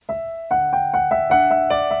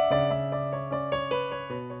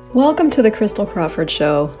Welcome to the Crystal Crawford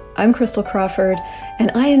Show. I'm Crystal Crawford,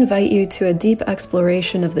 and I invite you to a deep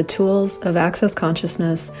exploration of the tools of Access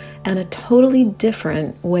Consciousness and a totally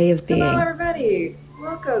different way of being. Hello, everybody.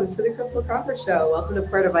 Welcome to the Crystal Crawford Show. Welcome to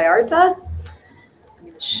Puerto Vallarta. I'm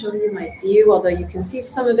going to show you my view, although you can see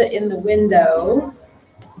some of it in the window.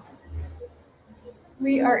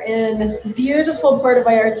 We are in beautiful Puerto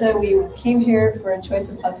Vallarta. We came here for a Choice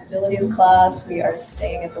of Possibilities class. We are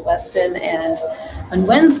staying at the Westin, and on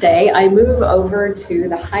Wednesday, I move over to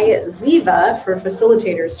the Hyatt Ziva for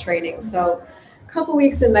facilitators training. So a couple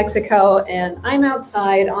weeks in Mexico, and I'm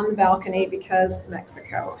outside on the balcony because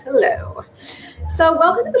Mexico. Hello. So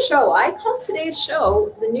welcome to the show. I called today's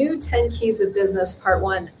show The New 10 Keys of Business Part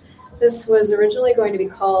 1. This was originally going to be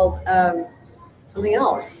called something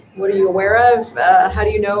else. What are you aware of? How do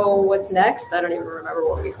you know what's next? I don't even remember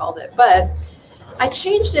what we called it, but I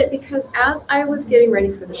changed it because as I was getting ready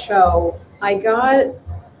for the show, I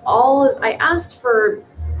asked for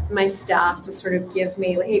my staff to sort of give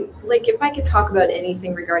me, like if I could talk about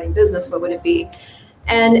anything regarding business, what would it be?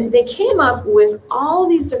 And they came up with all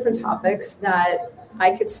these different topics that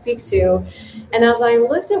I could speak to. And as I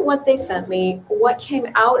looked at what they sent me, what came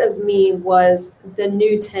out of me was the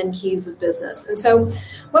new 10 keys of business. And so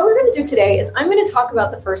what we're going to do today is I'm going to talk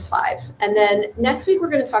about the first 5. And then next week, we're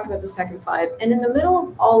going to talk about the second 5. And in the middle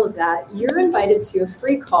of all of that, you're invited to a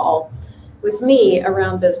free call with me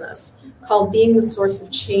around business called Being the Source of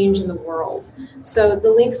Change in the World. So the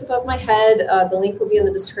link's above my head. The link will be in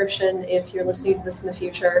the description if you're listening to this in the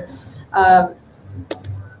future.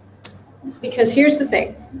 Because here's the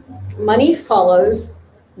thing, money follows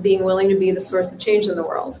being willing to be the source of change in the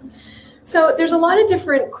world. So there's a lot of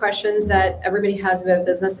different questions that everybody has about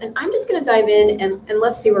business, and I'm just going to dive in and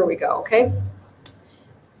let's see where we go, okay?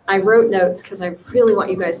 I wrote notes because I really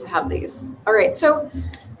want you guys to have these. All right, so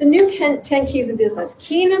the new 10 keys of business.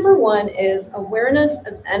 Key number 1 is awareness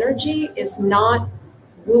of energy is not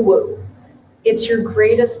woo-woo. It's your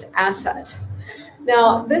greatest asset.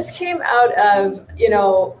 Now, this came out of,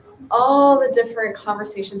 all the different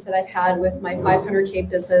conversations that I've had with my 500K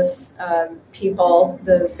business people,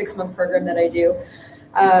 the 6-month program that I do.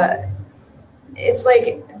 It's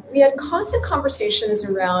like we had constant conversations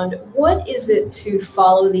around what is it to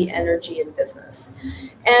follow the energy in business.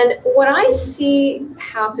 And what I see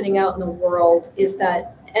happening out in the world is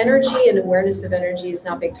that energy and awareness of energy is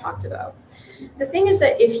not being talked about. The thing is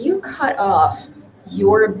that if you cut off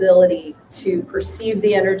your ability to perceive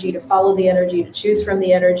the energy, to follow the energy, to choose from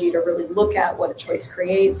the energy, to really look at what a choice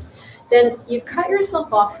creates, then you've cut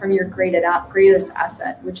yourself off from your greatest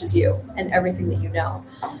asset, which is you and everything that you know.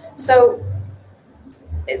 So,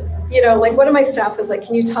 like one of my staff was like,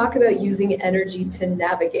 can you talk about using energy to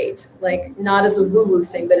navigate? Like not as a woo-woo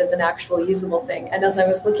thing, but as an actual usable thing. And as I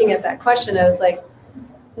was looking at that question, I was like,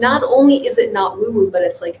 not only is it not woo-woo, but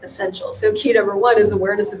it's like essential. So key number 1 is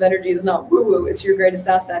awareness of energy is not woo-woo. It's your greatest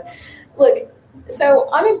asset. Look, so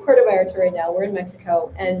I'm in Puerto Vallarta right now. We're in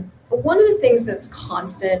Mexico. And one of the things that's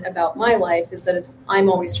constant about my life is that I'm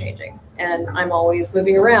always changing and I'm always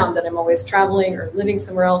moving around and I'm always traveling or living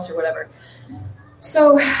somewhere else or whatever.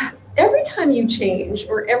 So every time you change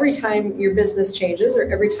or every time your business changes or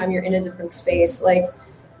every time you're in a different space, like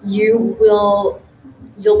you'll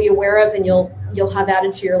be aware of and you'll have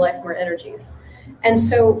added to your life more energies. And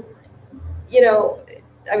so,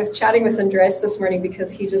 I was chatting with Andres this morning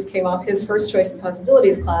because he just came off his first Choice of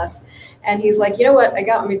Possibilities class. And he's like, you know what? I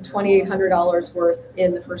got me $2,800 worth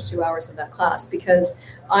in the first 2 hours of that class because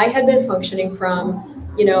I had been functioning from,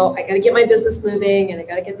 I got to get my business moving and I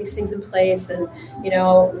got to get these things in place and,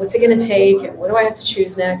 what's it going to take and what do I have to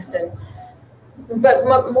choose next?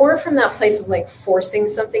 But more from that place of like forcing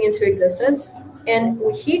something into existence. And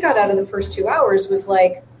what he got out of the first 2 hours was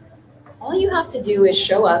like, all you have to do is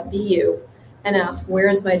show up, be you, and ask, where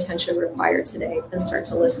is my attention required today? And start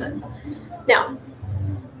to listen. Now,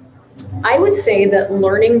 I would say that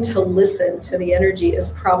learning to listen to the energy is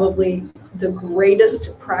probably the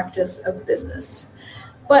greatest practice of business.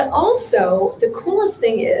 But also, the coolest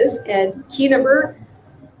thing is, and key number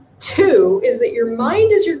 2, is that your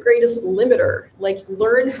mind is your greatest limiter. Like,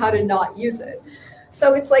 learn how to not use it.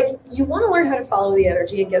 So it's like you want to learn how to follow the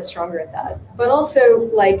energy and get stronger at that, but also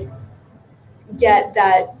like get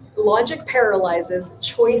that logic paralyzes,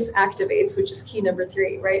 choice activates, which is key number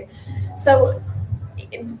 3, right? So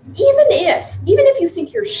even if you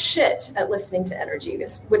think you're shit at listening to energy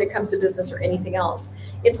when it comes to business or anything else,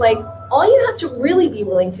 it's like all you have to really be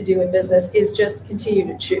willing to do in business is just continue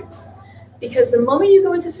to choose. Because the moment you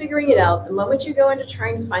go into figuring it out, the moment you go into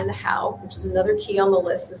trying to find the how, which is another key on the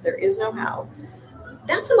list, is there is no how,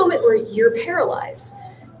 that's a moment where you're paralyzed.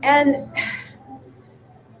 And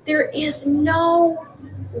there is no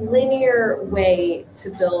linear way to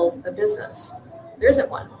build a business. There isn't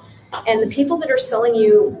one. And the people that are selling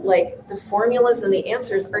you like the formulas and the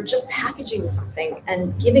answers are just packaging something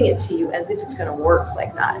and giving it to you as if it's going to work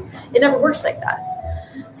like that. It never works like that.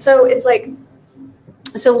 So it's like,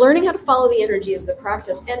 so learning how to follow the energy is the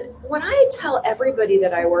practice. And what I tell everybody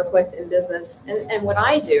that I work with in business, and what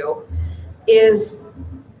I do is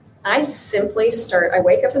I simply I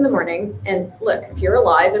wake up in the morning, and look, if you're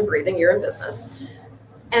alive and breathing, you're in business.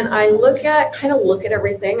 And I kind of look at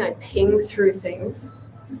everything. I ping through things.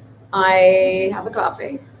 I have a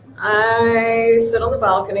coffee. I sit on the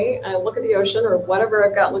balcony. I look at the ocean or whatever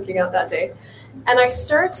I've got looking out that day. And I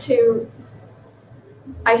start to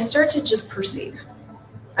just perceive.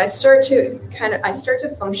 I start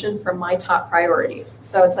to function from my top priorities.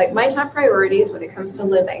 So it's like my top priorities when it comes to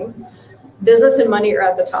living, business and money are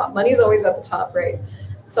at the top. Money's always at the top, right?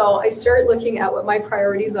 So I start looking at what my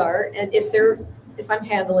priorities are, and if I'm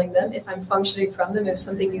handling them, if I'm functioning from them, if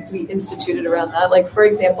something needs to be instituted around that. Like, for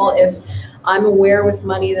example, if I'm aware with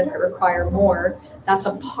money that I require more, that's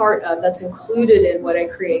included in what I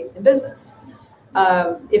create in business.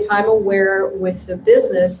 If I'm aware with the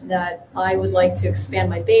business that I would like to expand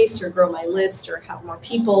my base or grow my list or have more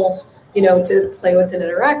people, to play with and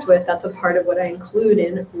interact with, that's a part of what I include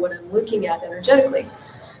in what I'm looking at energetically.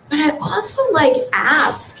 But I also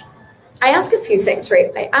I ask a few things,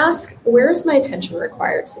 right? I ask, where is my attention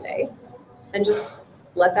required today? And just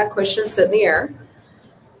let that question sit in the air.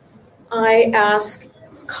 I ask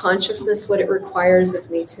consciousness what it requires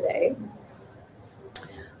of me today.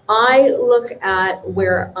 I look at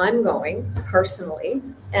where I'm going personally,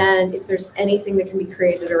 and if there's anything that can be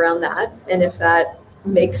created around that, and if that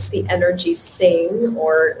makes the energy sing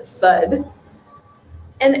or thud.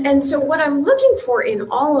 And so what I'm looking for in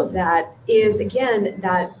all of that is, again,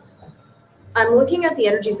 that I'm looking at the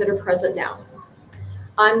energies that are present now.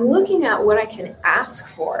 I'm looking at what I can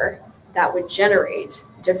ask for that would generate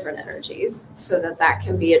different energies so that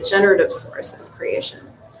can be a generative source of creation.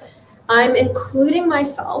 I'm including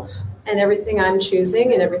myself and everything I'm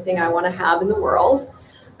choosing and everything I want to have in the world.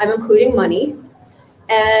 I'm including money.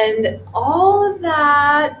 And all of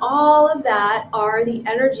that are the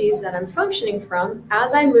energies that I'm functioning from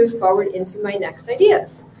as I move forward into my next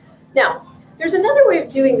ideas. Now, there's another way of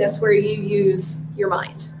doing this where you use your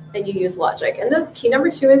mind and you use logic. And those key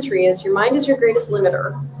number 2 and 3 is your mind is your greatest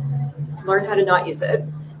limiter. Learn how to not use it.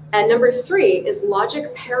 And number 3 is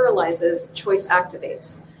logic paralyzes, choice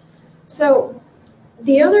activates. So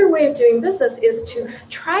the other way of doing business is to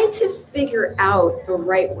try to figure out the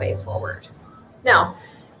right way forward. Now,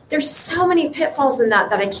 there's so many pitfalls in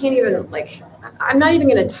that I can't even, I'm not even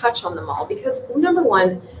going to touch on them all, because number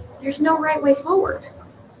 1, there's no right way forward.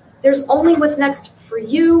 There's only what's next for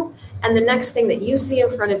you and the next thing that you see in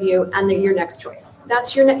front of you and your next choice.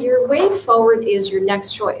 That's your way forward is your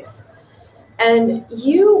next choice. And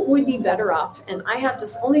you would be better off, and I have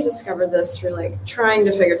just only discovered this through trying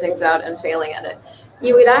to figure things out and failing at it.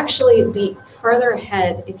 You would actually be further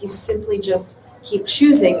ahead if you simply just keep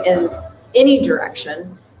choosing in any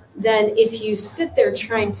direction than if you sit there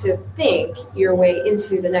trying to think your way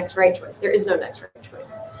into the next right choice. There is no next right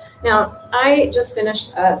choice. Now, I just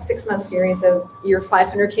finished a 6-month series of Your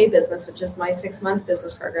 500K Business, which is my 6-month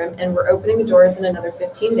business program, and we're opening the doors in another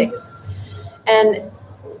 15 days. And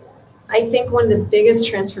I think one of the biggest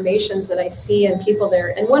transformations that I see in people there,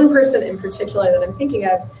 and one person in particular that I'm thinking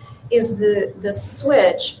of, is the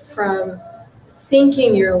switch from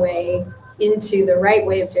thinking your way into the right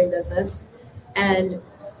way of doing business and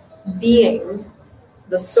being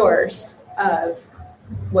the source of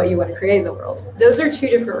what you want to create in the world. Those are 2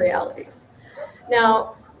 different realities.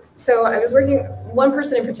 Now, so I was working, one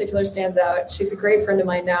person in particular stands out. She's a great friend of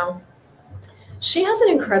mine now. She has an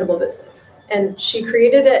incredible business, and she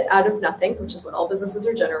created it out of nothing, which is what all businesses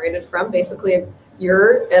are generated from. Basically,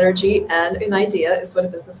 your energy and an idea is what a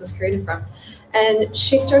business is created from. And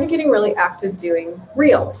she started getting really active doing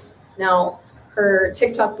reels. Now, her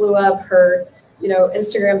TikTok blew up, her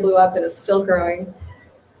Instagram blew up, and is still growing.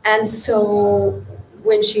 And so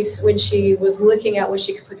when she was looking at what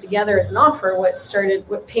she could put together as an offer,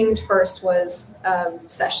 what pinged first was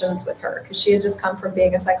sessions with her, because she had just come from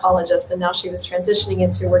being a psychologist, and now she was transitioning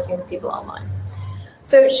into working with people online.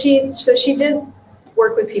 So she did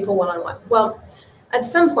work with people one-on-one. Well, at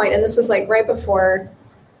some point, and this was right before,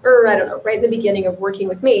 or I don't know, right in the beginning of working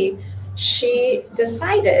with me, she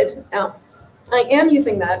decided, now I am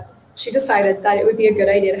using that, she decided that it would be a good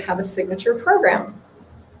idea to have a signature program.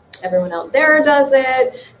 Everyone out there does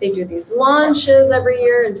it. They do these launches every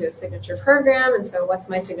year and do a signature program. And so what's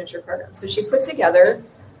my signature program? So she put together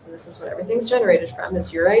and this is what everything's generated from,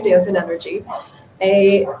 is your ideas and energy,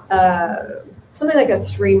 something like a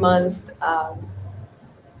 3-month,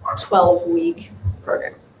 12-week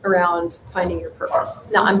program around finding your purpose.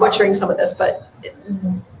 Now, I'm butchering some of this, but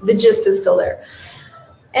the gist is still there.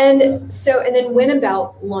 And then went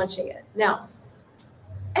about launching it. Now,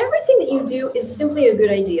 everything that you do is simply a good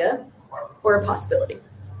idea or a possibility.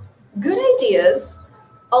 Good ideas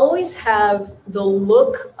always have the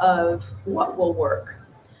look of what will work.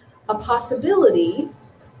 A possibility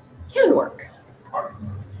can work.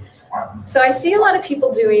 So I see a lot of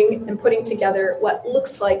people doing and putting together what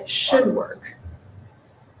looks like should work,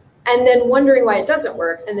 and then wondering why it doesn't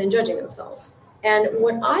work, and then judging themselves. And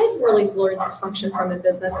what I've really learned to function from in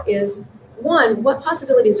business is, 1, what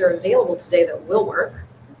possibilities are available today that will work?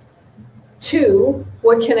 2,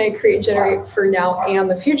 what can I generate for now and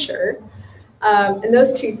the future? And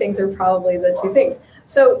those 2 things are probably the 2 things.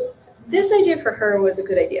 So this idea for her was a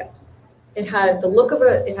good idea. It had the look of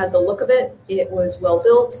it. It was well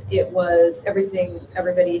built. It was everything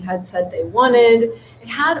everybody had said they wanted. It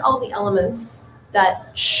had all the elements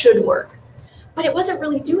that should work, but it wasn't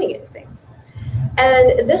really doing anything.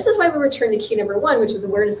 And this is why we return to key number 1, which is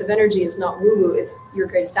awareness of energy is not woo-woo. It's your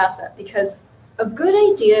greatest asset, because a good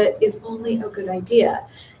idea is only a good idea.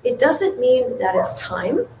 It doesn't mean that it's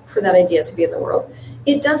time for that idea to be in the world.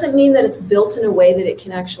 It doesn't mean that it's built in a way that it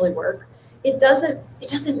can actually work. It doesn't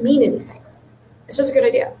mean anything. It's just a good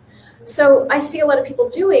idea. So I see a lot of people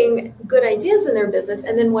doing good ideas in their business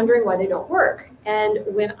and then wondering why they don't work. And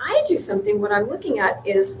when I do something, what I'm looking at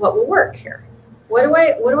is what will work here. What do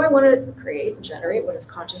I want to create and generate? What is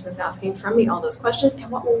consciousness asking from me? All those questions, and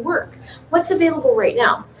what will work? What's available right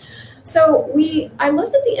now? So I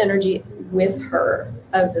looked at the energy with her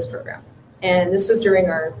of this program, and this was during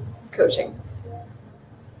our coaching.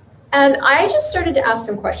 And I just started to ask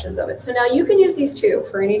some questions of it. So now you can use these too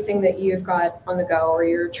for anything that you've got on the go or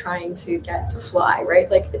you're trying to get to fly, right?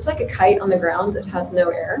 Like it's like a kite on the ground that has no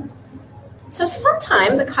air. So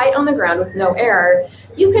sometimes a kite on the ground with no air,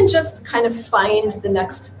 you can just kind of find the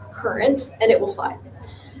next current and it will fly.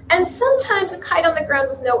 And sometimes a kite on the ground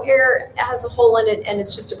with no air has a hole in it and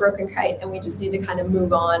it's just a broken kite and we just need to kind of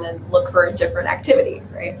move on and look for a different activity,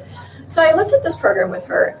 right? So I looked at this program with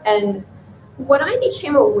her, and what I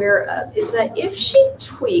became aware of is that if she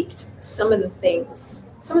tweaked some of the things,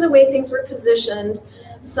 some of the way things were positioned,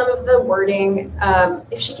 some of the wording,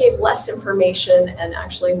 if she gave less information and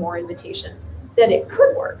actually more invitation, that it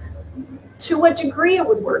could work. To what degree it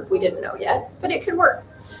would work, we didn't know yet, but it could work.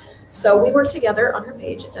 So we worked together on her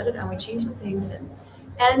page, and we changed the things.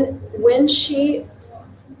 And when she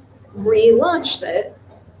relaunched it,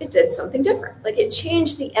 it did something different. Like it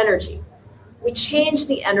changed the energy. We changed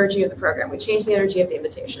the energy of the program. We changed the energy of the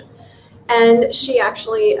invitation. And she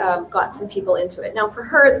actually got some people into it. Now for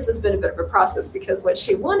her, this has been a bit of a process because what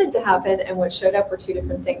she wanted to happen and what showed up were 2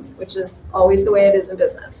 different things, which is always the way it is in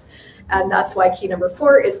business. And that's why key number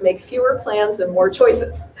 4 is make fewer plans and more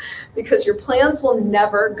choices, because your plans will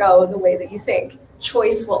never go the way that you think.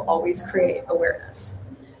 Choice will always create awareness.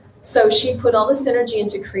 So she put all this energy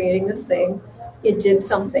into creating this thing. It did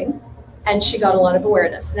something. And she got a lot of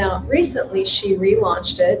awareness. Now, recently, she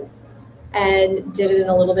relaunched it and did it in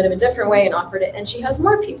a little bit of a different way and offered it. And she has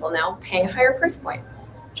more people now paying a higher price point.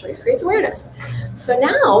 Choice creates awareness. So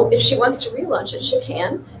now, if she wants to relaunch it, she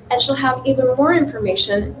can. And she'll have even more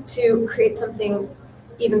information to create something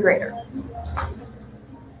even greater.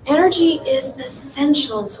 Energy is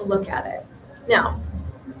essential to look at it. Now,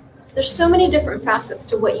 there's so many different facets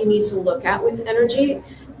to what you need to look at with energy.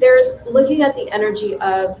 There's looking at the energy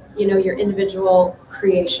of, your individual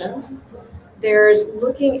creations. There's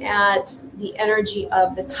looking at the energy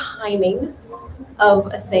of the timing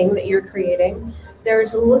of a thing that you're creating.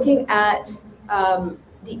 There's looking at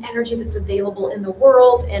the energy that's available in the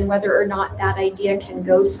world and whether or not that idea can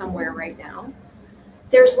go somewhere right now.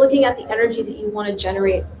 There's looking at the energy that you want to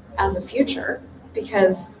generate as a future,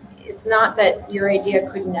 because it's not that your idea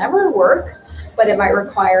could never work, but it might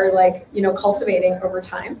require cultivating over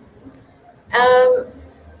time.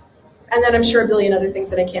 And then I'm sure a billion other things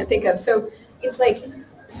that I can't think of. So it's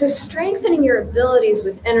so strengthening your abilities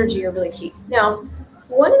with energy are really key. Now,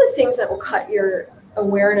 one of the things that will cut your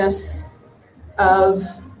awareness of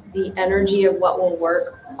the energy of what will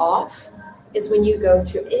work off is when you go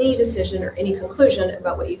to any decision or any conclusion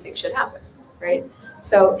about what you think should happen, right?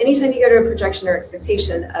 So anytime you go to a projection or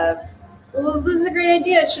expectation of, well, this is a great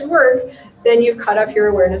idea, it should work, then you've cut off your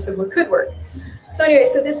awareness of what could work. So anyway,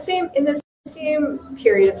 in this same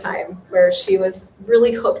period of time where she was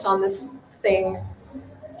really hooked on this thing,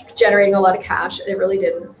 generating a lot of cash, and it really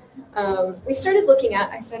didn't, we started looking at,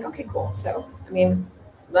 I said, okay, cool. So,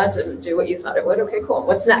 that didn't do what you thought it would. Okay, cool.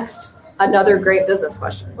 What's next? Another great business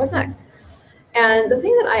question. What's next? And the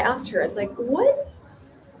thing that I asked her is like, what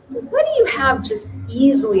do you have just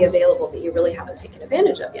easily available that you really haven't taken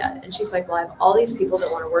advantage of yet? And she's like, well, I have all these people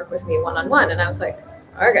that want to work with me one-on-one. And I was like,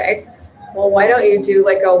 okay, well, why don't you do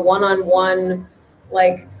like a one-on-one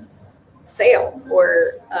like sale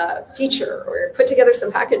or feature, or put together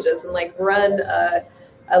some packages and like run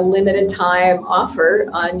a limited time offer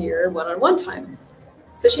on your one-on-one time?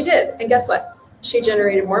 So she did. And guess what? She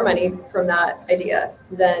generated more money from that idea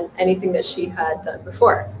than anything that she had done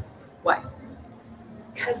before. Why?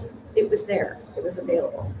 Because it was there. It was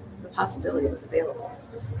available. The possibility was available.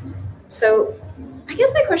 So I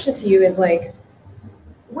guess my question to you is like,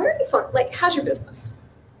 where are you from? Like, how's your business?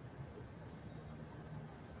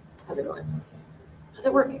 How's it going? How's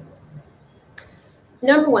it working?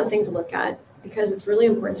 Number one thing to look at, because it's really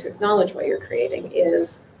important to acknowledge what you're creating,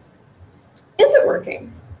 is it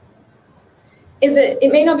working?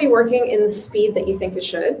 It may not be working in the speed that you think it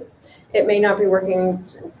should. It may not be working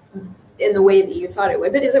in the way that you thought it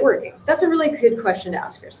would, but is it working? That's a really good question to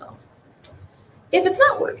ask yourself. If it's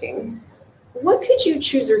not working, what could you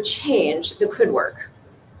choose or change that could work?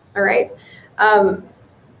 All right.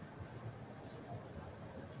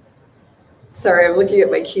 Sorry, I'm looking at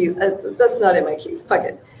my keys. That's not in my keys. Fuck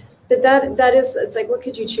it. But that is, it's like, what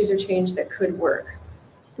could you choose or change that could work?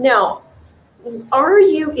 Now, are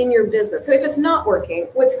you in your business? So if it's not working,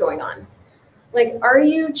 what's going on? Like, are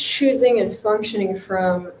you choosing and functioning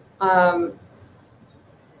from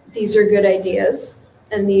these are good ideas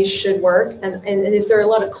and these should work? And is there a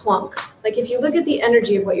lot of clunk? Like, if you look at the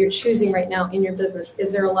energy of what you're choosing right now in your business,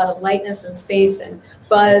 is there a lot of lightness and space and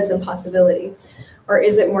buzz and possibility? Or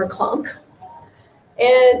is it more clunk?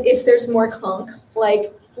 And if there's more clunk,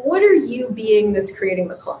 like, what are you being that's creating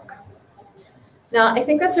the clunk? Now, I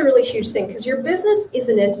think that's a really huge thing, because your business is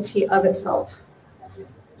an entity of itself.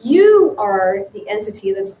 You are the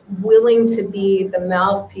entity that's willing to be the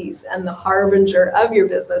mouthpiece and the harbinger of your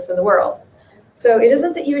business in the world. So it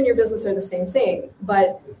isn't that you and your business are the same thing,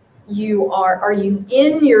 but are you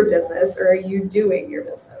in your business, or are you doing your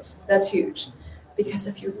business? That's huge. Because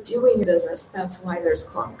if you're doing your business, that's why there's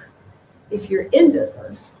clunk. If you're in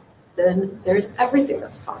business, then there's everything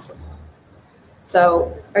that's possible.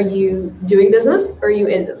 So are you doing business, or are you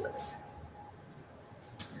in business?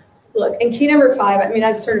 Look, and key number 5, I mean,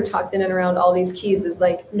 I've sort of talked in and around all these keys, is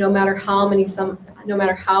like, no matter how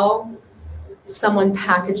someone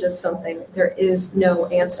packages something, there is no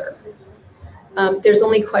answer. There's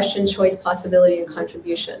only question, choice, possibility, and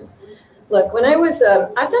contribution. Look, when I was,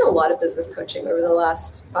 I've done a lot of business coaching over the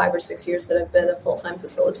last 5 or 6 years that I've been a full-time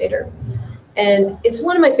facilitator. And it's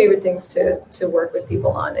one of my favorite things to work with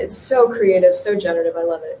people on. It's so creative, so generative. I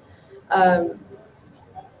love it.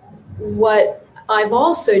 What I've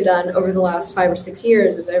also done over the last 5 or 6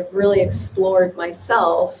 years is I've really explored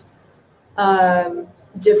myself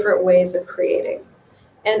different ways of creating.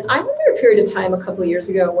 And I went through a period of time a couple of years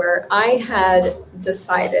ago where I had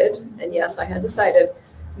decided, and yes, I had decided,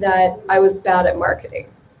 that I was bad at marketing.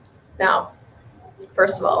 Now,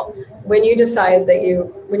 first of all, when you decide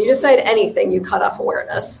anything, you cut off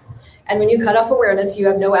awareness. And when you cut off awareness, you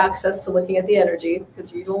have no access to looking at the energy,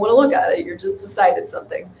 because you don't want to look at it. You're just decided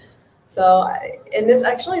something. So,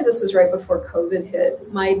 this was right before COVID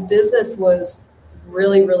hit. My business was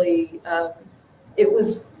really, really, it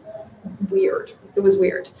was weird. It was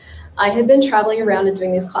weird. I had been traveling around and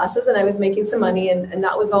doing these classes, and I was making some money, and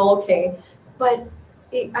that was all okay. But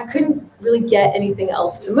I couldn't really get anything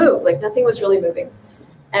else to move. Like, nothing was really moving.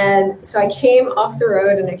 And so I came off the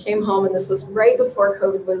road and I came home, and this was right before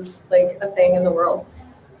COVID was like a thing in the world.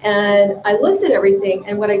 And I looked at everything,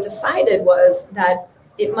 and what I decided was that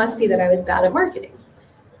it must be that I was bad at marketing.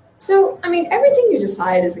 So, I mean, everything you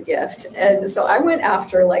decide is a gift. And so I went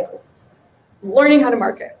after like learning how to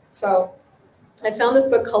market. So I found this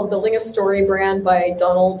book called Building a Story Brand by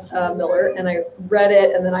Donald Miller, and I read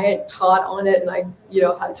it, and then I had taught on it, and I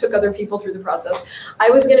took other people through the process. I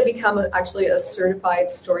was going to become actually a certified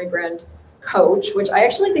story brand coach, which I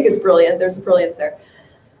actually think is brilliant. There's a brilliance there.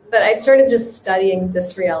 But I started just studying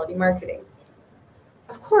this reality marketing.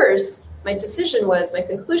 Of course, my conclusion was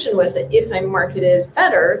that if I marketed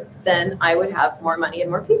better, then I would have more money and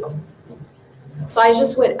more people. So I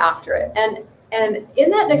just went after it. And in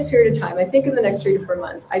that next period of time, I think in the next 3 to 4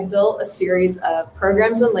 months, I built a series of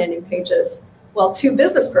programs and landing pages. Well, 2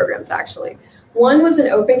 business programs, actually. One was an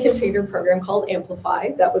open container program called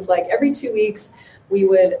Amplify. That was like every 2 weeks,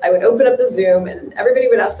 I would open up the Zoom, and everybody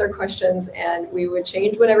would ask their questions, and we would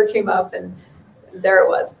change whatever came up, and there it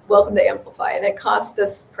was. Welcome to Amplify. And it cost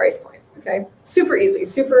this price point, okay? Super easy,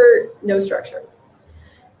 super no structure.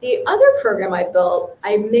 The other program I built,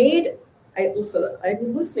 I'm listening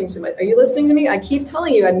to are you listening to me? I keep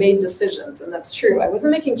telling you I made decisions, and that's true. I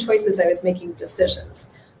wasn't making choices, I was making decisions,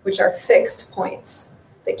 which are fixed points.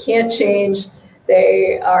 They can't change.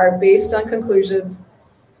 They are based on conclusions.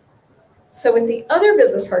 So with the other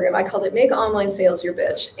business program, I called it Make Online Sales Your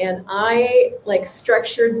Bitch. And I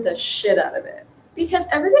structured the shit out of it because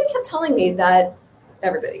everybody kept telling me that,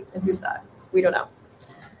 everybody, and who's that? We don't know.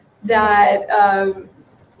 That,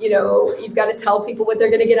 you've got to tell people what they're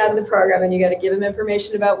going to get out of the program, and you got to give them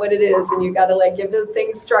information about what it is, and you got to give the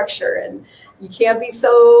thing structure, and you can't be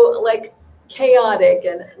so chaotic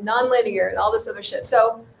and nonlinear and all this other shit.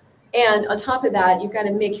 So, and on top of that, you've got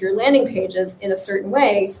to make your landing pages in a certain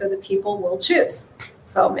way so that people will choose.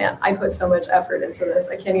 So man, I put so much effort into this.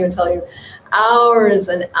 I can't even tell you, hours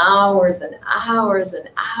and hours and hours and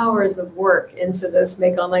hours of work into this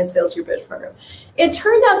Make Online Sales Your Bitch program. It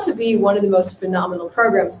turned out to be one of the most phenomenal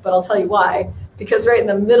programs, but I'll tell you why. Because right in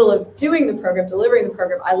the middle of doing the program, delivering the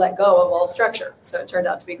program, I let go of all structure. So it turned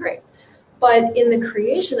out to be great. But in the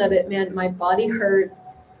creation of it, man, my body hurt.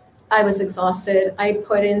 I was exhausted. I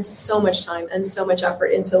put in so much time and so much effort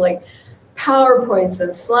into PowerPoints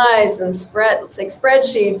and slides and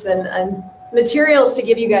spreadsheets and materials to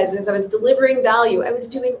give you guys. As I was delivering value, I was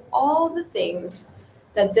doing all the things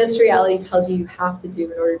that this reality tells you you have to do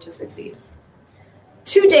in order to succeed.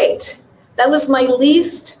 To date, that was my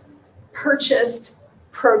least purchased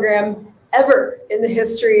program ever in the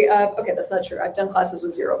history of, okay, that's not true. I've done classes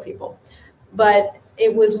with 0 people, but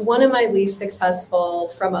it was one of my least successful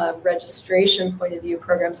from a registration point of view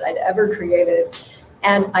programs I'd ever created.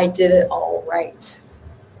 And I did it all right.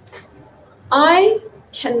 I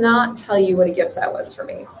cannot tell you what a gift that was for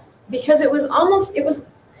me, because it was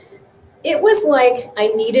like I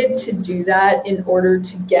needed to do that in order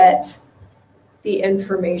to get the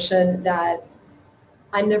information that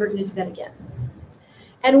I'm never going to do that again.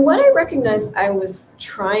 And what I recognized I was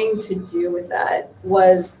trying to do with that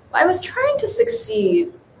was I was trying to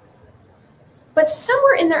succeed, but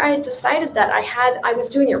somewhere in there I had decided that I was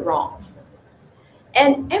doing it wrong.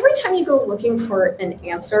 And every time you go looking for an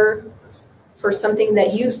answer for something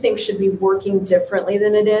that you think should be working differently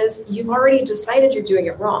than it is, you've already decided you're doing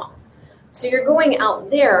it wrong. So you're going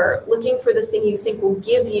out there looking for the thing you think will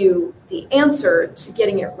give you the answer to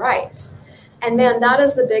getting it right. And man, that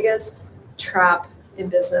is the biggest trap in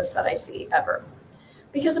business that I see ever.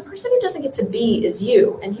 Because the person who doesn't get to be is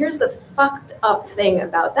you. And here's the fucked up thing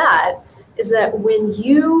about that is that when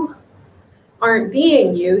you aren't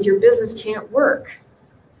being you, your business can't work.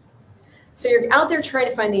 So you're out there trying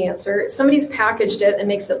to find the answer. Somebody's packaged it and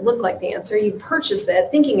makes it look like the answer. You purchase it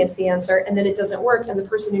thinking it's the answer, and then it doesn't work. And the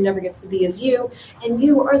person who never gets to be is you. And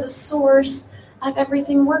you are the source of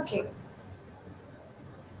everything working.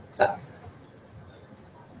 So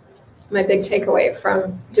my big takeaway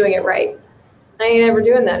from doing it right, I ain't ever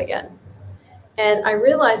doing that again. And I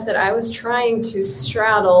realized that I was trying to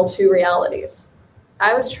straddle 2 realities.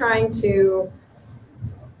 I was trying to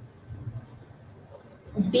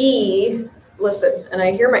listen, and are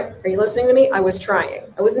you listening to me? I was trying.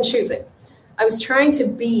 I wasn't choosing. I was trying to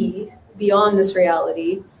be beyond this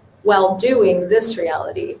reality while doing this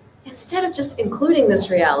reality, instead of just including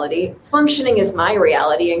this reality, functioning as my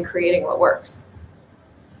reality and creating what works.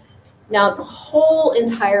 Now, the whole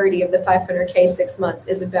entirety of the 500K 6 months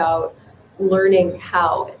is about learning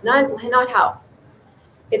how, not how.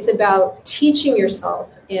 It's about teaching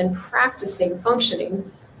yourself and practicing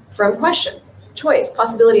functioning from question, choice,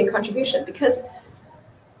 possibility, and contribution. Because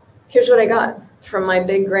here's what I got from my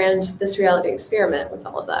big, grand, this reality experiment with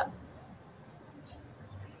all of that.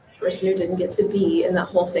 The person who didn't get to be in that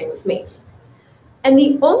whole thing was me. And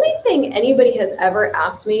the only thing anybody has ever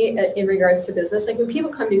asked me in regards to business, when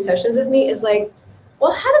people come do sessions with me, is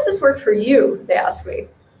well, how does this work for you? They ask me.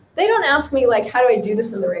 They don't ask me how do I do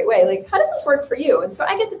this in the right way? How does this work for you? And so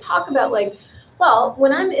I get to talk about well,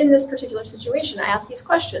 when I'm in this particular situation, I ask these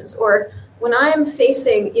questions. Or when I'm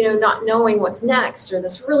facing, not knowing what's next, or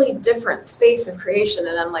this really different space of creation,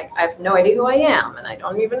 and I'm I have no idea who I am, and I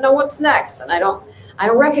don't even know what's next, and I don't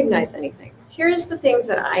recognize anything. Here's the things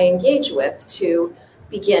that I engage with to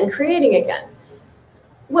begin creating again.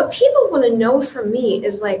 What people want to know from me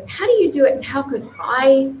is how do you do it, and how could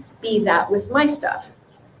I be that with my stuff?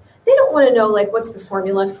 They don't want to know what's the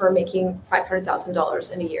formula for making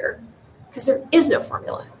 $500,000 in a year, because there is no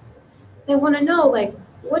formula. They want to know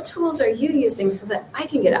what tools are you using so that I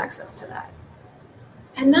can get access to that?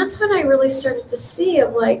 And that's when I really started to see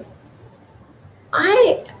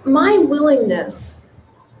my willingness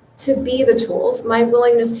to be the tools, my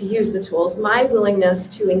willingness to use the tools, my willingness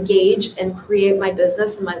to engage and create my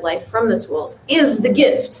business and my life from the tools is the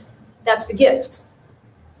gift. That's the gift.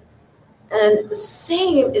 And the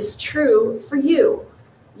same is true for you.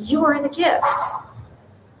 You're the gift.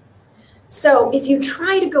 So if you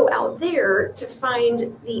try to go out there to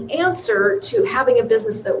find the answer to having a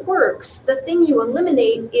business that works, the thing you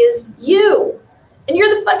eliminate is you. And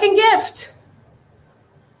you're the fucking gift.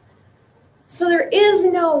 So there is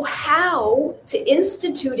no how to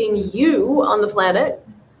instituting you on the planet.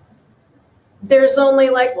 There's only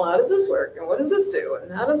like, well, how does this work? And what does this do?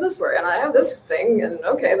 And how does this work? And I have this thing. And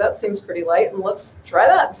okay, that seems pretty light. And let's try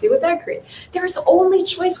that and see what that creates. There's only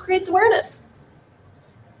choice creates awareness.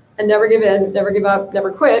 And never give in, never give up,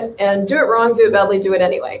 never quit. And do it wrong, do it badly, do it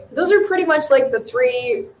anyway. Those are pretty much like the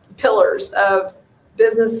 3 pillars of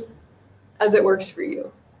business as it works for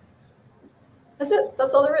you. That's it.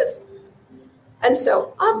 That's all there is. And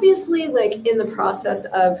so obviously, like in the process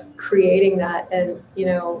of creating that and, you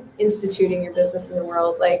know, instituting your business in the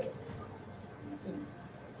world, like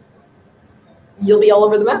you'll be all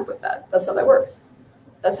over the map with that. That's how that works.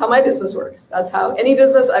 That's how my business works. That's how any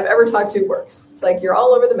business I've ever talked to works. It's like you're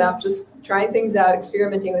all over the map, just trying things out,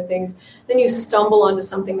 experimenting with things. Then you stumble onto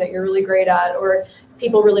something that you're really great at or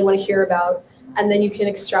people really want to hear about. And then you can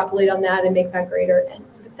extrapolate on that and make that greater. And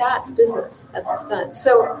that's business as it's done.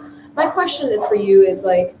 So my question for you is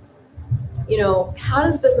like, you know, how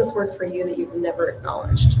does business work for you that you've never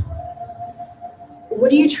acknowledged?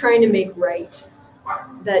 What are you trying to make right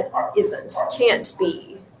that isn't, can't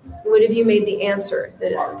be? What have you made the answer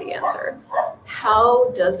that isn't the answer?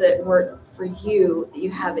 How does it work for you that you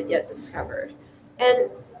haven't yet discovered? And,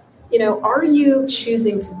 you know, are you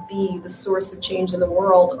choosing to be the source of change in the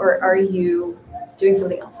world, or are you doing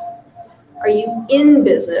something else? Are you in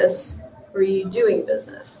business, or are you doing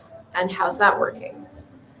business? And how's that working?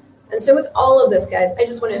 And so with all of this, guys, I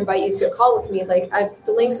just want to invite you to a call with me. Like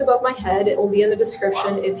the link's above my head. It will be in the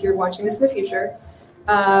description if you're watching this in the future.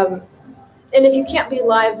 And if you can't be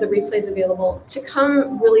live, the replay's available to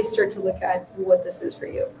come really start to look at what this is for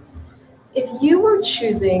you. If you were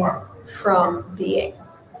choosing from being,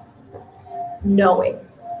 knowing,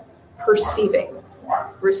 perceiving,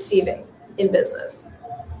 receiving in business,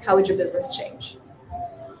 how would your business change?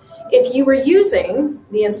 If you were using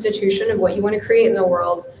the institution of what you want to create in the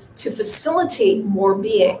world to facilitate more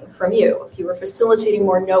being from you, if you were facilitating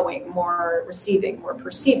more knowing, more receiving, more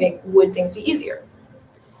perceiving, would things be easier?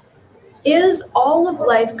 Is all of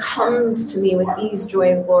life comes to me with ease,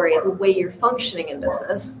 joy, and glory the way you're functioning in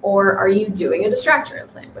business, or are you doing a distraction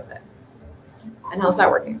implant with it? And how's that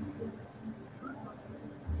working?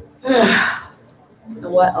 And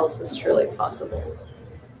what else is truly possible?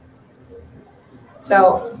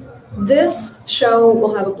 So this show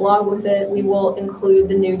will have a blog with it. We will include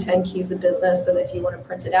the new 10 keys of business. So that if you want to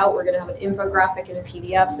print it out, we're going to have an infographic and a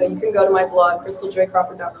PDF. So you can go to my blog,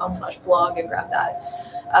 crystaljoycrawford.com/blog and grab that.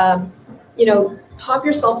 You know, pop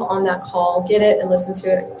yourself on that call, get it and listen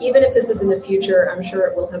to it. Even if this is in the future, I'm sure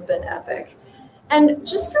it will have been epic. And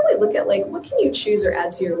just really look at like, what can you choose or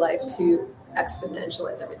add to your life to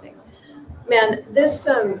exponentialize everything? Man, this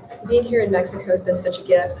being here in Mexico has been such a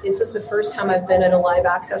gift. It's just the first time I've been in a live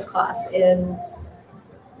access class in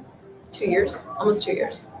 2 years, almost 2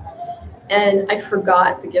 years. And I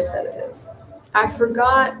forgot the gift that it is. I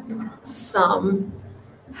forgot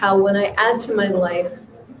how when I add to my life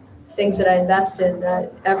things that I invest in,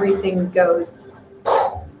 that everything goes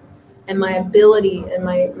and my ability and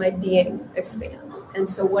my being expands. And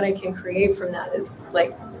so what I can create from that is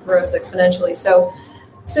like grows exponentially.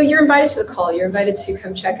 So you're invited to the call. You're invited to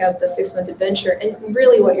come check out the 6-month adventure. And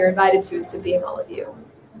really what you're invited to is to being all of you.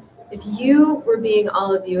 If you were being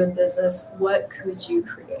all of you in business, what could you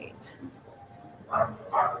create?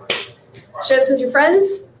 Share this with your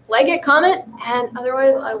friends, like it, comment, and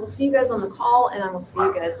otherwise I will see you guys on the call, and I will see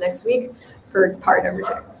you guys next week for part number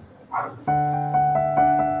 2.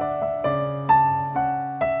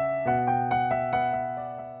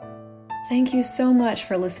 Thank you so much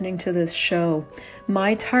for listening to this show.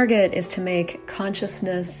 My target is to make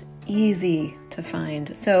consciousness easy to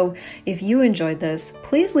find. So if you enjoyed this,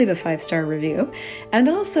 please leave a 5-star review and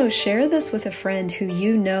also share this with a friend who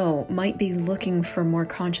you know might be looking for more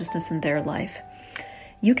consciousness in their life.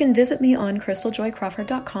 You can visit me on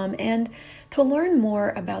crystaljoycrawford.com, and to learn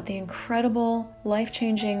more about the incredible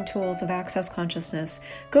life-changing tools of Access Consciousness,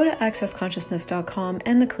 go to accessconsciousness.com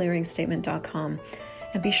and theclearingstatement.com.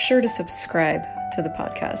 And be sure to subscribe to the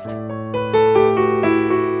podcast.